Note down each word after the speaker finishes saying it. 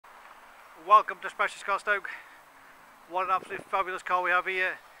Welcome to Specialist Car Stoke. What an absolutely fabulous car we have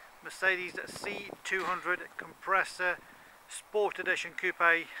here. Mercedes C200 Compressor Sport Edition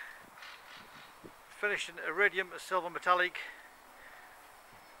Coupe, finished in iridium silver metallic.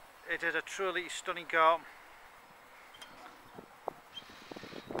 It is a truly stunning car.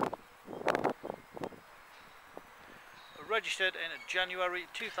 Registered in January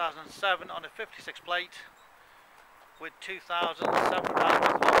 2007 on a 56 plate with 2,700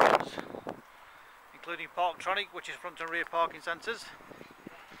 options, including Parktronic, which is front and rear parking sensors.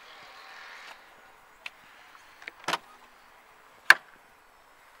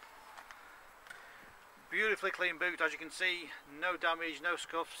 Beautifully clean boot, as you can see, no damage, no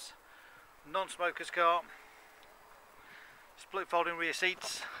scuffs, non-smoker's car, split folding rear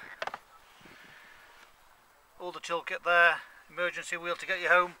seats, all the toolkit there, emergency wheel to get you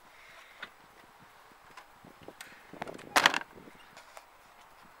home.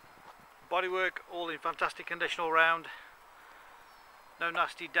 Bodywork all in fantastic condition all round, no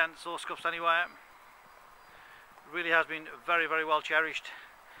nasty dents or scuffs anywhere. It really has been very well cherished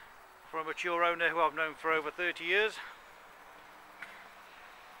for a mature owner who I've known for over 30 years.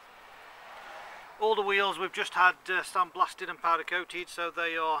 All the wheels we've just had sandblasted and powder coated, so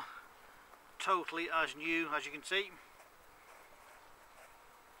they are totally as new, as you can see.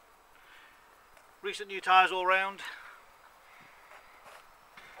 Recent new tyres all round.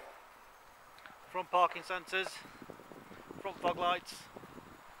 Front parking sensors, front fog lights.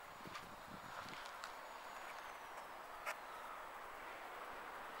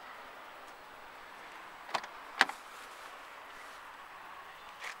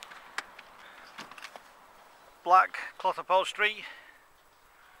 Black cloth upholstery.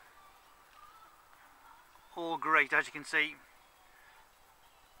 All great, as you can see.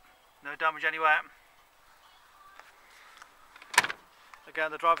 No damage anywhere.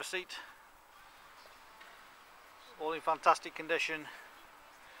 Again, the driver's seat, all in fantastic condition.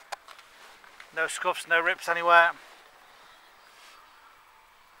 No scuffs, no rips anywhere.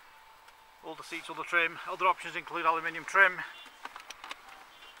 All the seats, all the trim. Other options include aluminium trim.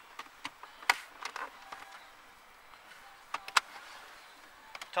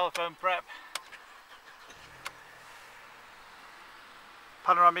 Telephone prep.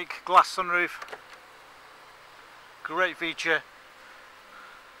 Panoramic glass sunroof. Great feature.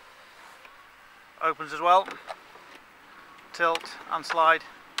 Opens as well. Tilt and slide.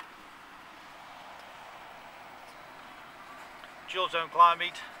 Dual zone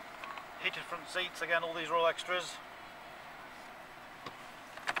climate. Heated front seats. Again, all these are all extras.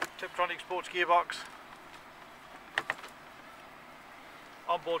 Tiptronic sports gearbox.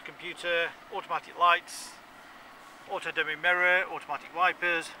 Onboard computer. Automatic lights. Auto dimming mirror. Automatic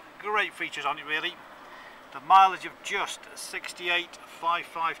wipers. Great features on it really. The mileage of just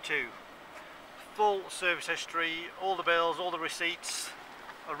 68,552. Full service history, all the bills, all the receipts,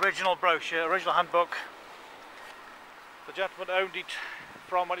 original brochure, original handbook. The gentleman owned it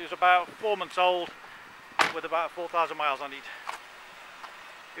from when it was about 4 months old, with about 4,000 miles on it.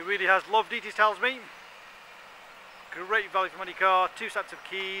 He really has loved it, he tells me. Great value for money car, 2 sets of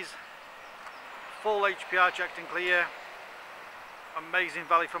keys, full HPI checked and clear. Amazing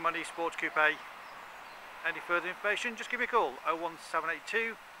value for money sports coupe. Any further information, just give me a call,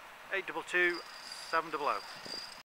 01782 822 700.